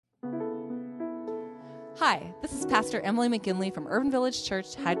Hi, this is Pastor Emily McGinley from Urban Village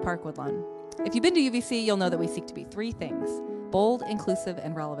Church, Hyde Park, Woodlawn. If you've been to UVC, you'll know that we seek to be three things: bold, inclusive,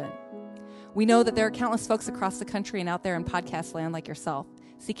 and relevant. We know that there are countless folks across the country and out there in podcast land like yourself,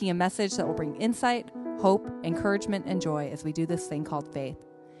 seeking a message that will bring insight, hope, encouragement, and joy as we do this thing called faith.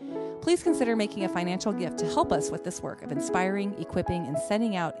 Please consider making a financial gift to help us with this work of inspiring, equipping, and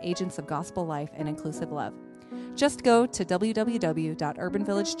sending out agents of gospel life and inclusive love. Just go to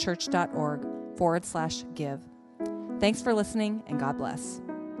www.urbanvillagechurch.org/give. Thanks for listening, and God bless.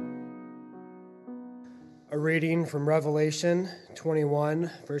 A reading from Revelation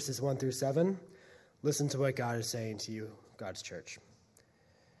 21, verses 1 through 7. Listen to what God is saying to you, God's church.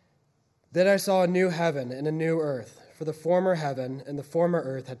 Then I saw a new heaven and a new earth, for the former heaven and the former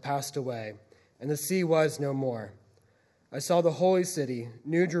earth had passed away, and the sea was no more. I saw the holy city,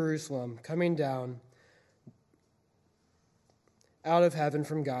 New Jerusalem, coming down out of heaven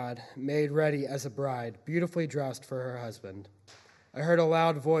from God, made ready as a bride, beautifully dressed for her husband. I heard a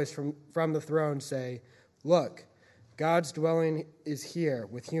loud voice from the throne say, "Look, God's dwelling is here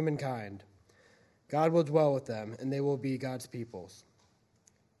with humankind. God will dwell with them, and they will be God's peoples.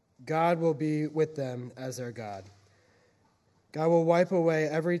 God will be with them as their God. God will wipe away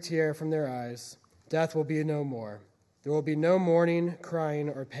every tear from their eyes. Death will be no more. There will be no mourning, crying,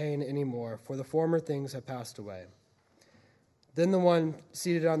 or pain anymore, for the former things have passed away." Then the one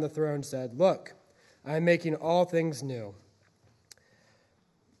seated on the throne said, "Look, I am making all things new."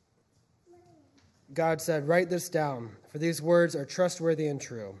 God said, "Write this down, for these words are trustworthy and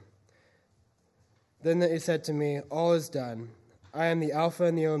true." Then he said to me, "All is done. I am the Alpha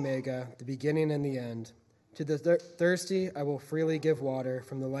and the Omega, the beginning and the end. To the thirsty I will freely give water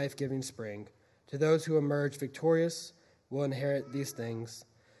from the life-giving spring. To those who emerge victorious will inherit these things.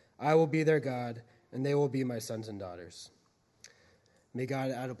 I will be their God, and they will be my sons and daughters." May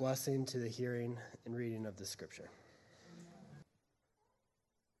God add a blessing to the hearing and reading of the scripture.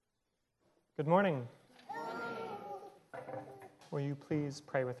 Good morning. Will you please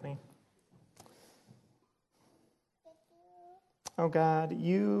pray with me? Oh God,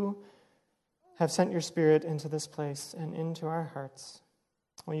 you have sent your Spirit into this place and into our hearts.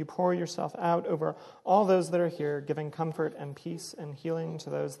 Will you pour yourself out over all those that are here, giving comfort and peace and healing to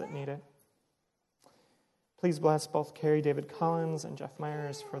those that need it? Please bless both Carrie David Collins and Jeff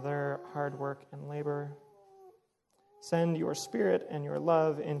Myers for their hard work and labor. Send your Spirit and your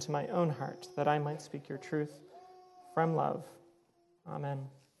love into my own heart, that I might speak your truth from love. Amen.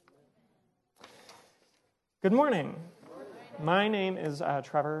 Good morning. My name is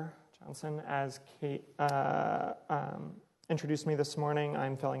Trevor Johnson. As Kate introduced me this morning,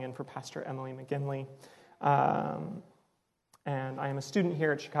 I'm filling in for Pastor Emily McGinley. And I am a student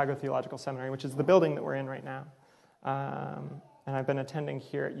here at Chicago Theological Seminary, which is the building that we're in right now. And I've been attending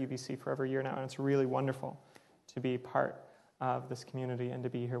here at UVC for over a year now, and it's really wonderful to be part of this community and to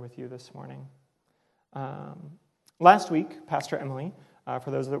be here with you this morning. Last week, Pastor Emily, for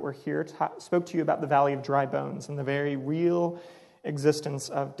those that were here, spoke to you about the Valley of Dry Bones and the very real existence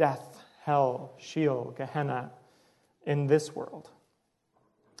of death, hell, Sheol, Gehenna in this world.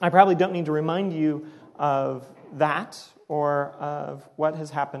 I probably don't need to remind you of that or of what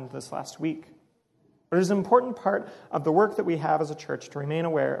has happened this last week. But it is an important part of the work that we have as a church to remain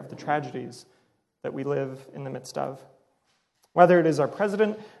aware of the tragedies that we live in the midst of. Whether it is our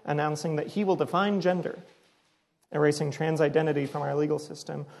president announcing that he will define gender, erasing trans identity from our legal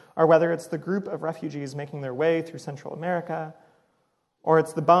system, or whether it's the group of refugees making their way through Central America, or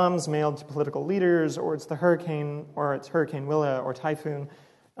it's the bombs mailed to political leaders, or it's Hurricane Willa or Typhoon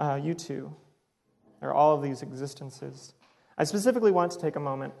Yutu. There are all of these existences. I specifically want to take a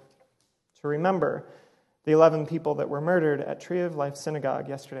moment to remember the 11 people that were murdered at Tree of Life Synagogue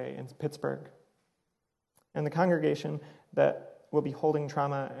yesterday in Pittsburgh, and the congregation that will be holding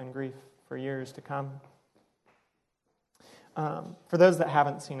trauma and grief for years to come. For those that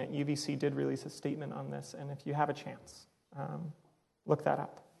haven't seen it, UVC did release a statement on this, and if you have a chance, look that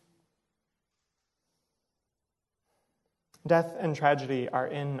up. Death and tragedy are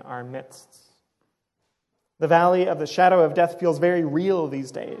in our midst. The valley of the shadow of death feels very real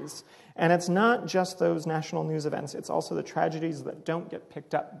these days. And it's not just those national news events, it's also the tragedies that don't get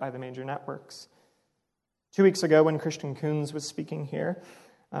picked up by the major networks. 2 weeks ago, when Christian Coons was speaking here,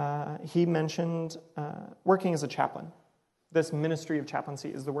 he mentioned working as a chaplain. This ministry of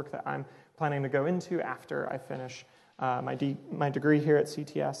chaplaincy is the work that I'm planning to go into after I finish my degree here at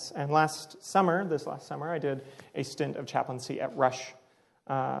CTS. And this last summer, I did a stint of chaplaincy at Rush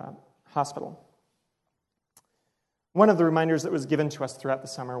Hospital. One of the reminders that was given to us throughout the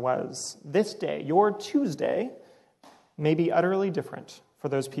summer was, this day, your Tuesday, may be utterly different for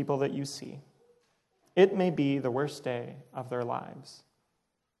those people that you see. it may be the worst day of their lives.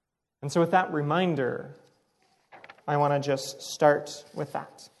 And so with that reminder, I want to just start with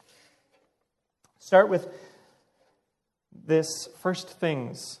that. Start with this first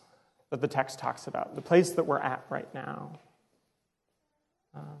things that the text talks about, the place that we're at right now.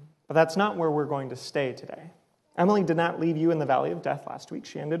 But that's not where we're going to stay today. Emily did not leave you in the valley of death last week.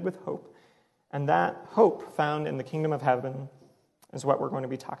 She ended with hope. And that hope found in the kingdom of heaven is what we're going to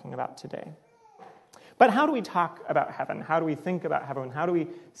be talking about today. But how do we talk about heaven? How do we think about heaven? How do we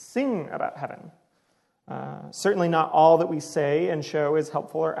sing about heaven? Certainly not all that we say and show is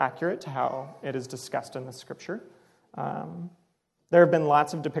helpful or accurate to how it is discussed in the Scripture. There have been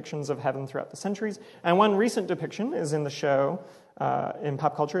lots of depictions of heaven throughout the centuries, and one recent depiction is in the show, in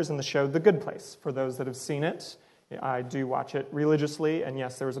pop culture, is in the show The Good Place. For those that have seen it, I do watch it religiously, and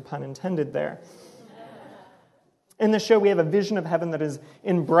yes, there was a pun intended there. In the show, we have a vision of heaven that is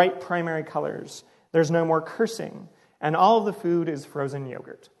in bright primary colors. There's no more cursing, and all of the food is frozen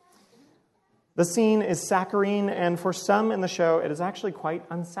yogurt. The scene is saccharine, and for some in the show, it is actually quite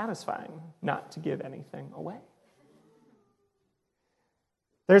unsatisfying, not to give anything away.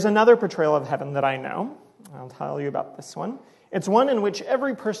 There's another portrayal of heaven that I know. I'll tell you about this one. It's one in which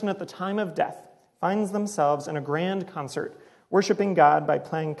every person at the time of death finds themselves in a grand concert, worshiping God by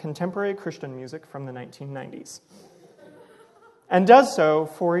playing contemporary Christian music from the 1990s, and does so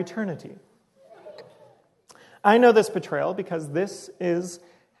for eternity. I know this portrayal because this is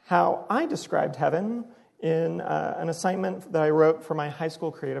how I described heaven in an assignment that I wrote for my high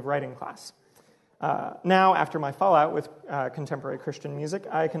school creative writing class. Now, after my fallout with contemporary Christian music,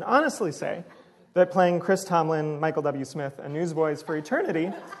 I can honestly say that playing Chris Tomlin, Michael W. Smith, and Newsboys for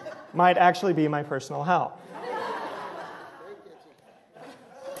eternity might actually be my personal hell.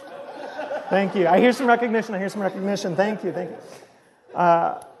 Thank you. I hear some recognition. Thank you.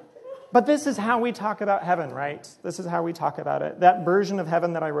 But this is how we talk about heaven, right? This is how we talk about it. That version of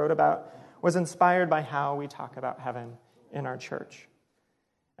heaven that I wrote about was inspired by how we talk about heaven in our church.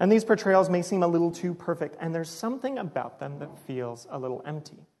 And these portrayals may seem a little too perfect, and there's something about them that feels a little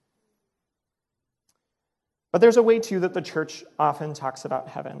empty. But there's a way, too, that the church often talks about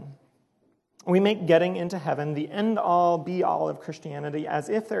heaven. We make getting into heaven the end-all, be-all of Christianity, as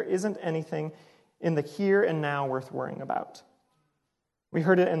if there isn't anything in the here and now worth worrying about. We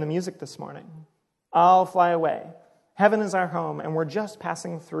heard it in the music this morning. I'll fly away. Heaven is our home, and we're just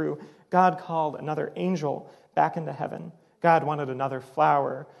passing through. God called another angel back into heaven. God wanted another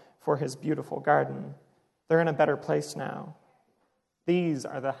flower for his beautiful garden. They're in a better place now. These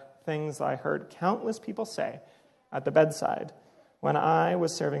are the things I heard countless people say at the bedside when I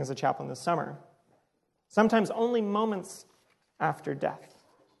was serving as a chaplain this summer, sometimes only moments after death.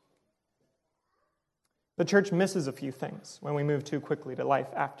 The church misses a few things when we move too quickly to life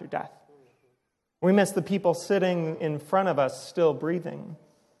after death. We miss the people sitting in front of us still breathing.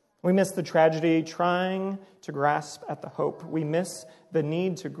 We miss the tragedy trying to grasp at the hope. We miss the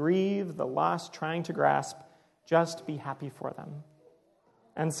need to grieve the loss trying to grasp, just be happy for them.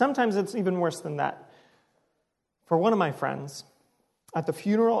 And sometimes it's even worse than that. For one of my friends, at the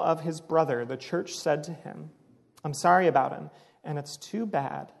funeral of his brother, the church said to him, I'm sorry about him, and it's too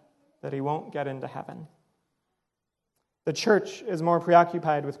bad that he won't get into heaven. The church is more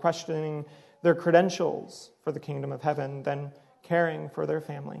preoccupied with questioning their credentials for the kingdom of heaven than caring for their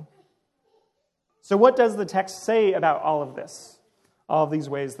family. So what does the text say about all of this? All of these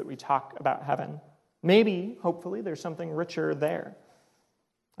ways that we talk about heaven? Maybe, hopefully, there's something richer there.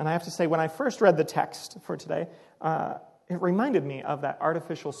 And I have to say, when I first read the text for today, it reminded me of that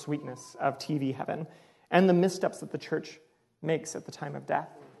artificial sweetness of TV heaven and the missteps that the church makes at the time of death.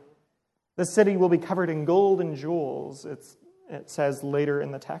 The city will be covered in gold and jewels, it says later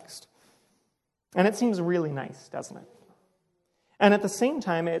in the text. And it seems really nice, doesn't it? And at the same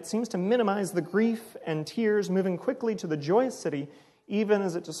time, it seems to minimize the grief and tears, moving quickly to the joyous city, even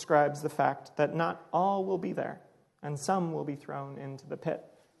as it describes the fact that not all will be there, and some will be thrown into the pit.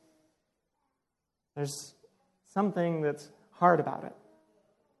 There's something that's hard about it.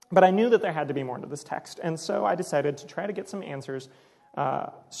 But I knew that there had to be more to this text, and so I decided to try to get some answers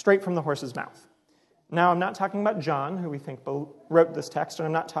straight from the horse's mouth. Now, I'm not talking about John, who we think wrote this text, and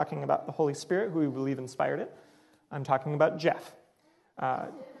I'm not talking about the Holy Spirit, who we believe inspired it. I'm talking about Jeff.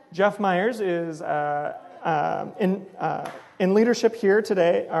 Jeff Myers is in leadership here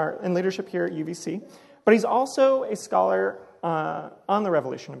today, or in leadership here at UVC, but he's also a scholar on the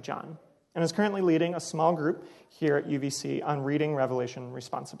Revelation of John, and is currently leading a small group here at UVC on reading Revelation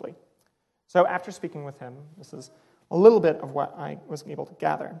responsibly. So after speaking with him, this is a little bit of what I was able to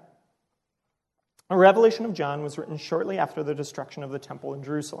gather. A Revelation of John was written shortly after the destruction of the temple in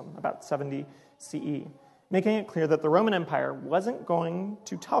Jerusalem, about 70 CE, making it clear that the Roman Empire wasn't going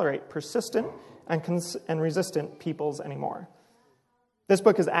to tolerate persistent and resistant peoples anymore. This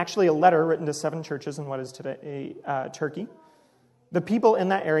book is actually a letter written to 7 churches in what is today Turkey. The people in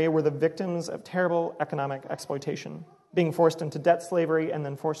that area were the victims of terrible economic exploitation, being forced into debt slavery and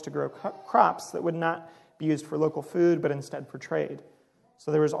then forced to grow crops that would not be used for local food, but instead for trade. So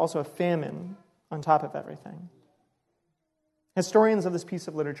there was also a famine on top of everything. Historians of this piece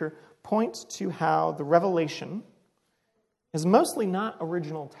of literature point to how the Revelation is mostly not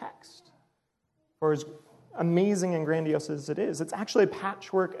original text. For as amazing and grandiose as it is, it's actually a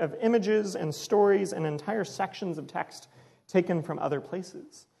patchwork of images and stories and entire sections of text taken from other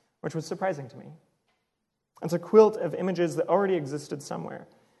places, which was surprising to me. It's a quilt of images that already existed somewhere.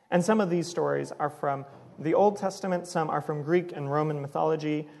 And some of these stories are from the Old Testament, some are from Greek and Roman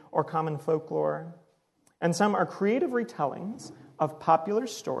mythology or common folklore, and some are creative retellings of popular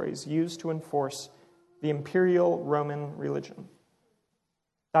stories used to enforce the imperial Roman religion.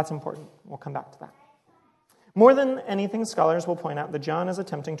 That's important. We'll come back to that. More than anything, scholars will point out that John is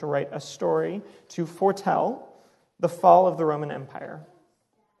attempting to write a story to foretell the fall of the Roman Empire,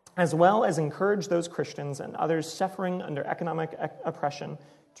 as well as encourage those Christians and others suffering under economic oppression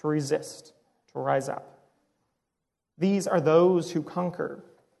to resist, to rise up. These are those who conquer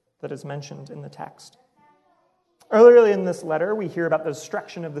that is mentioned in the text. Earlier in this letter, we hear about the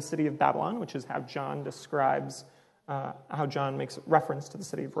destruction of the city of Babylon, which is how John describes, how John makes reference to the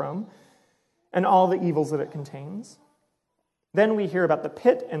city of Rome, and all the evils that it contains. Then we hear about the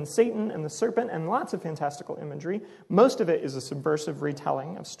pit and Satan and the serpent and lots of fantastical imagery. Most of it is a subversive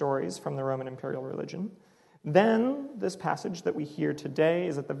retelling of stories from the Roman imperial religion. Then this passage that we hear today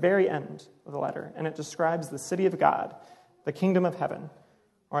is at the very end of the letter, and it describes the city of God, the kingdom of heaven,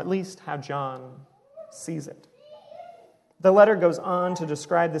 or at least how John sees it. The letter goes on to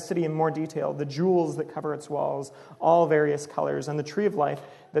describe the city in more detail, the jewels that cover its walls, all various colors, and the tree of life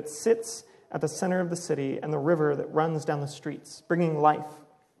that sits at the center of the city, and the river that runs down the streets, bringing life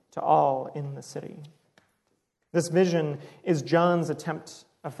to all in the city. This vision is John's attempt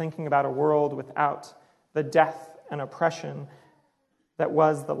of thinking about a world without the death and oppression that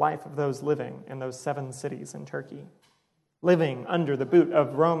was the life of those living in those 7 cities in Turkey, living under the boot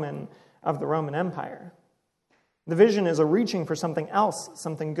of the Roman Empire. The vision is a reaching for something else,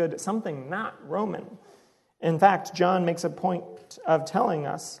 something good, something not Roman. In fact, John makes a point of telling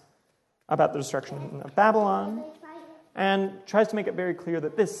us about the destruction of Babylon, and tries to make it very clear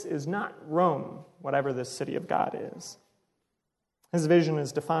that this is not Rome, whatever this city of God is. His vision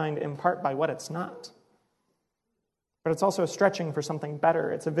is defined in part by what it's not. But it's also stretching for something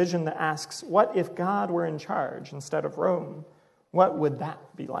better. It's a vision that asks, what if God were in charge instead of Rome? What would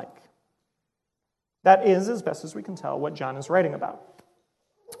that be like? That is, as best as we can tell, what John is writing about.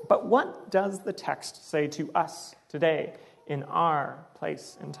 But what does the text say to us today in our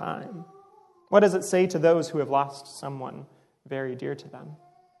place and time? What does it say to those who have lost someone very dear to them?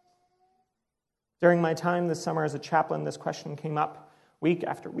 During my time this summer as a chaplain, this question came up week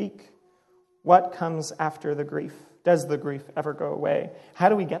after week. What comes after the grief? Does the grief ever go away? How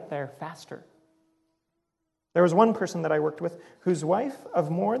do we get there faster? There was one person that I worked with whose wife of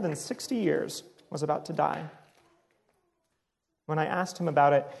more than 60 years was about to die. When I asked him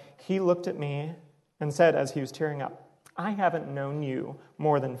about it, he looked at me and said as he was tearing up, I haven't known you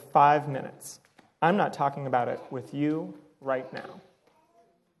more than 5 minutes. I'm not talking about it with you right now.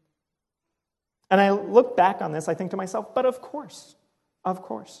 And I look back on this, I think to myself, but of course.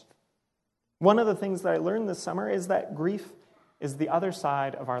 One of the things that I learned this summer is that grief is the other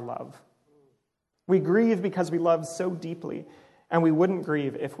side of our love. We grieve because we love so deeply, and we wouldn't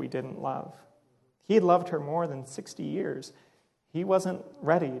grieve if we didn't love. He had loved her more than 60 years. He wasn't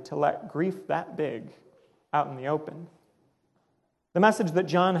ready to let grief that big out in the open. The message that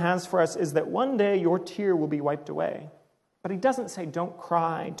John has for us is that one day your tear will be wiped away. But he doesn't say don't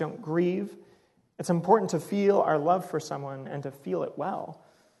cry, don't grieve. It's important to feel our love for someone and to feel it well.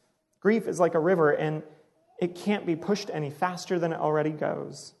 Grief is like a river, and it can't be pushed any faster than it already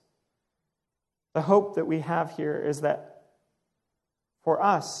goes. The hope that we have here is that for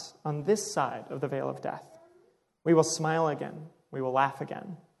us, on this side of the veil of death, we will smile again, we will laugh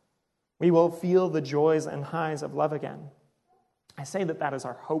again, we will feel the joys and highs of love again. I say that is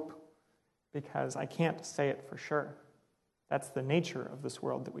our hope because I can't say it for sure. That's the nature of this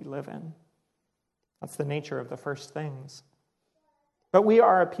world that we live in. That's the nature of the first things. But we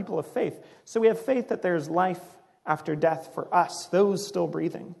are a people of faith, so we have faith that there's life after death for us, those still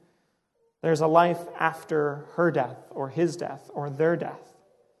breathing. There's a life after her death or his death or their death.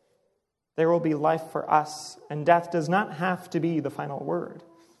 There will be life for us, and death does not have to be the final word.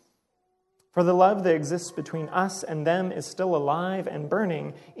 For the love that exists between us and them is still alive and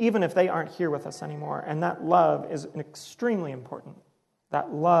burning, even if they aren't here with us anymore. And that love is extremely important.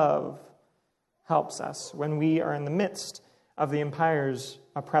 That love helps us when we are in the midst of the empire's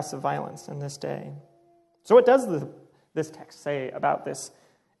oppressive violence in this day. So what does this text say about this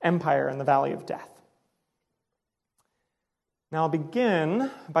empire in the valley of death? Now I'll begin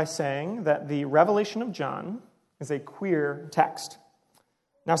by saying that the Revelation of John is a queer text.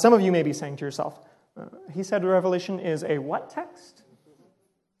 Now some of you may be saying to yourself, he said Revelation is a what text?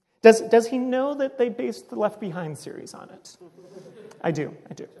 Does he know that they based the Left Behind series on it? I do.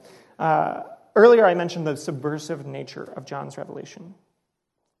 Earlier I mentioned the subversive nature of John's Revelation.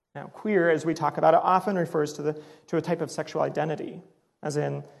 Now queer, as we talk about it, often refers to a type of sexual identity, as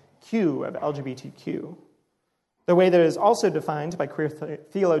in Q of LGBTQ. The way that it is also defined by queer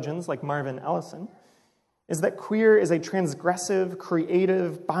theologians like Marvin Ellison is that queer is a transgressive,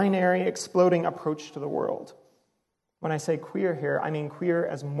 creative, binary, exploding approach to the world. When I say queer here, I mean queer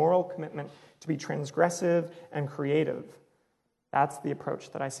as moral commitment to be transgressive and creative. That's the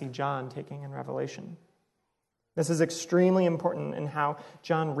approach that I see John taking in Revelation. This is extremely important in how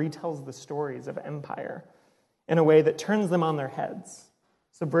John retells the stories of empire in a way that turns them on their heads,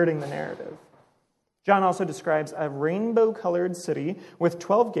 subverting the narrative. John also describes a rainbow-colored city with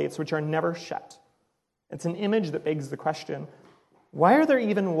 12 gates which are never shut. It's an image that begs the question, why are there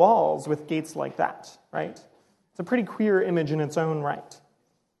even walls with gates like that, right? It's a pretty queer image in its own right.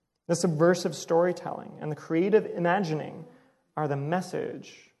 The subversive storytelling and the creative imagining are the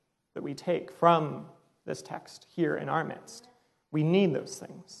message that we take from this text here in our midst. We need those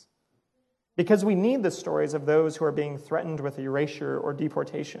things. Because we need the stories of those who are being threatened with erasure or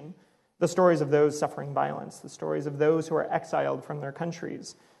deportation, the stories of those suffering violence, the stories of those who are exiled from their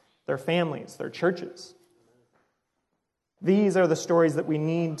countries, their families, their churches. These are the stories that we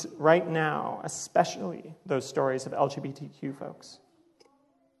need right now, especially those stories of LGBTQ folks.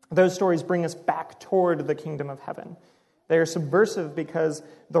 Those stories bring us back toward the kingdom of heaven. They are subversive because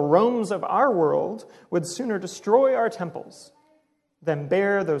the Romes of our world would sooner destroy our temples than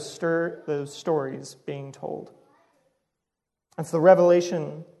bear those stories being told. That's the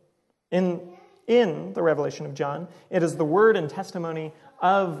revelation in the Revelation of John. It is the word and testimony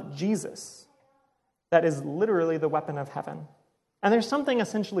of Jesus that is literally the weapon of heaven. And there's something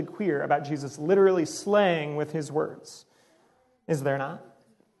essentially queer about Jesus literally slaying with his words. Is there not?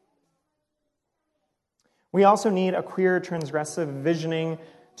 We also need a queer, transgressive visioning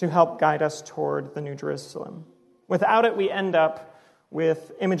to help guide us toward the New Jerusalem. Without it, we end up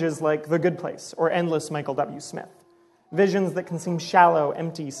with images like The Good Place or endless Michael W. Smith, visions that can seem shallow,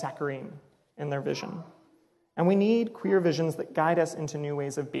 empty, saccharine in their vision. And we need queer visions that guide us into new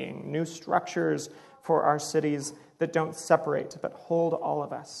ways of being, new structures for our cities that don't separate but hold all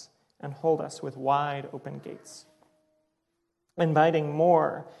of us and hold us with wide open gates, inviting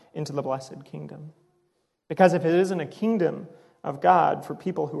more into the blessed kingdom. Because if it isn't a kingdom of God for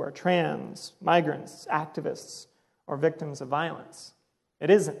people who are trans, migrants, activists, or victims of violence, it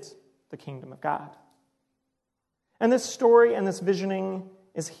isn't the kingdom of God. And this story and this visioning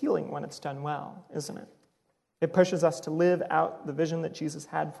is healing when it's done well, isn't it? It pushes us to live out the vision that Jesus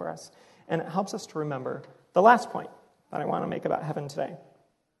had for us, and it helps us to remember the last point that I want to make about heaven today.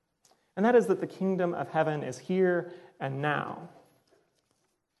 And that is that the kingdom of heaven is here and now.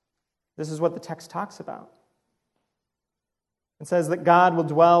 This is what the text talks about. It says that God will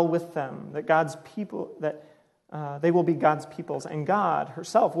dwell with them, that God's people, that they will be God's peoples, and God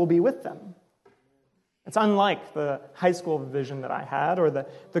herself will be with them. It's unlike the high school vision that I had or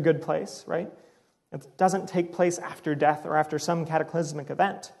the Good Place, right? It doesn't take place after death or after some cataclysmic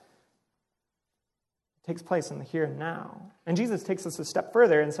event. It takes place in the here and now. And Jesus takes us a step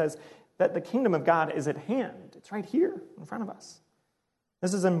further and says that the kingdom of God is at hand. It's right here in front of us.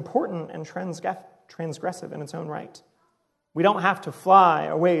 This is important and transgressive in its own right. We don't have to fly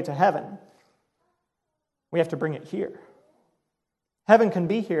away to heaven. We have to bring it here. Heaven can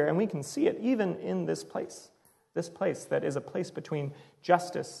be here, and we can see it even in this place that is a place between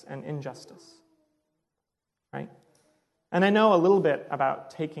justice and injustice. Right? And I know a little bit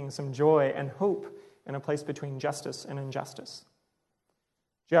about taking some joy and hope in a place between justice and injustice.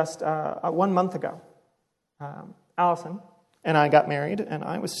 Just 1 month ago, Allison and I got married, and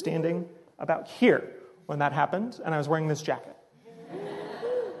I was standing about here when that happened, and I was wearing this jacket,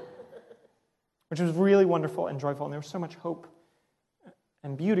 which was really wonderful and joyful, and there was so much hope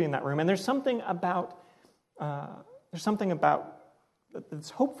and beauty in that room. And there's something about that's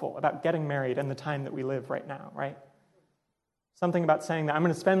hopeful about getting married and the time that we live right now, right? Something about saying that I'm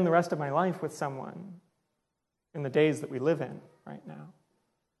going to spend the rest of my life with someone in the days that we live in right now.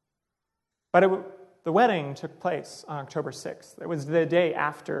 But the wedding took place on October 6th. It was the day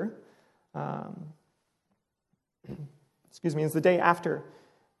after, it's the day after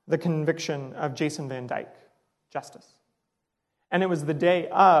the conviction of Jason Van Dyke, Justice. And it was the day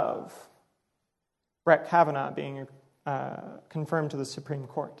of Brett Kavanaugh being confirmed to the Supreme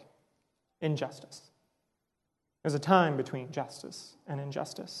Court in justice. There's a time between justice and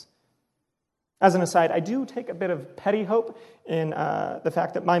injustice. As an aside, I do take a bit of petty hope in the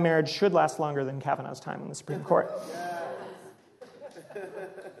fact that my marriage should last longer than Kavanaugh's time in the Supreme Court.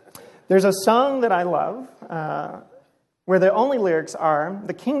 There's a song that I love where the only lyrics are,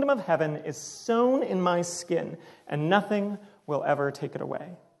 "The kingdom of heaven is sewn in my skin, and nothing will ever take it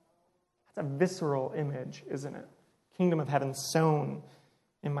away." That's a visceral image, isn't it? Kingdom of heaven sewn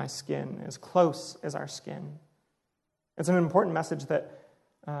in my skin, as close as our skin. It's an important message that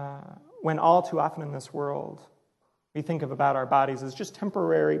when all too often in this world we think of about our bodies as just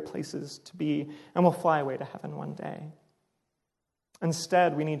temporary places to be, and we'll fly away to heaven one day.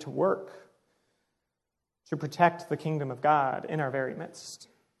 Instead, we need to work to protect the kingdom of God in our very midst.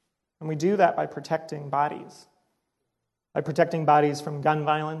 And we do that by protecting bodies. By protecting bodies from gun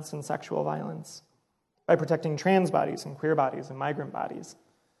violence and sexual violence. By protecting trans bodies and queer bodies and migrant bodies.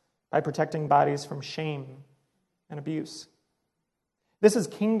 By protecting bodies from shame and abuse. This is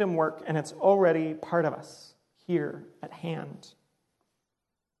kingdom work, and it's already part of us, here at hand.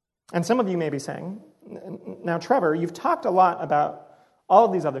 And some of you may be saying, now, Trevor, you've talked a lot about all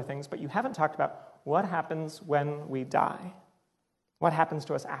of these other things, but you haven't talked about what happens when we die. What happens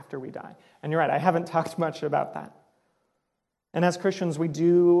to us after we die? And you're right, I haven't talked much about that. And as Christians, we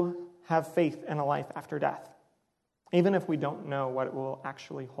do have faith in a life after death, even if we don't know what it will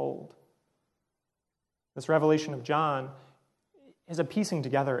actually hold. This revelation of John is a piecing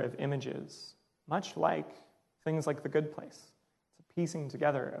together of images, much like things like the good place. It's a piecing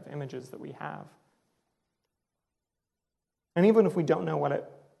together of images that we have. And even if we don't know what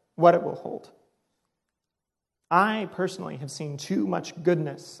it will hold, I personally have seen too much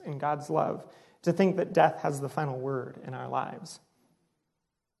goodness in God's love to think that death has the final word in our lives.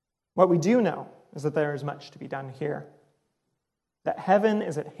 What we do know is that there is much to be done here, that heaven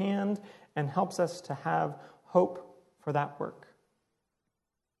is at hand and helps us to have hope for that work.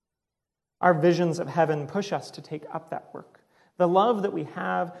 Our visions of heaven push us to take up that work. The love that we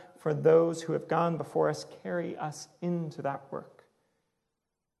have for those who have gone before us carry us into that work.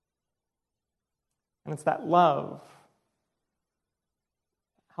 And it's that love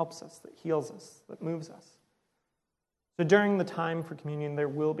that helps us, that heals us, that moves us. So during the time for communion, there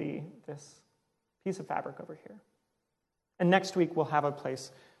will be this piece of fabric over here. And next week, we'll have a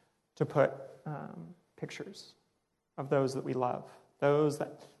place to put pictures of those that we love, those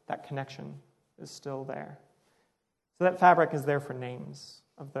that connection is still there. So that fabric is there for names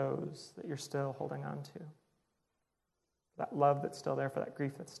of those that you're still holding on to. That love that's still there, for that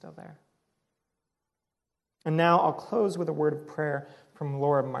grief that's still there. And now I'll close with a word of prayer from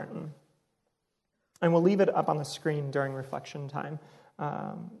Laura Martin. And we'll leave it up on the screen during reflection time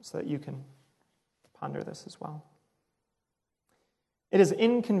so that you can ponder this as well. It is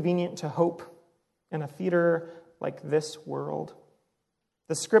inconvenient to hope in a theater like this world.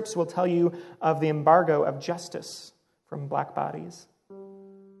 The scripts will tell you of the embargo of justice from black bodies.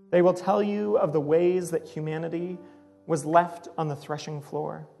 They will tell you of the ways that humanity was left on the threshing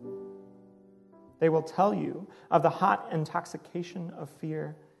floor. They will tell you of the hot intoxication of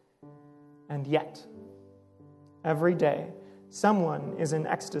fear. And yet, every day, someone is in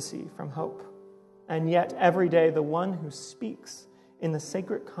ecstasy from hope. And yet, every day, the one who speaks in the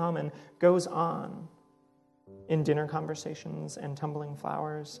sacred common goes on in dinner conversations and tumbling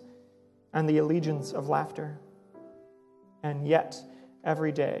flowers and the allegiance of laughter. And yet,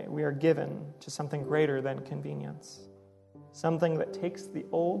 every day, we are given to something greater than convenience, something that takes the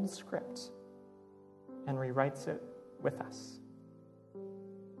old script and rewrites it with us.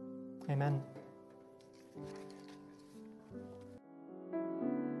 Amen.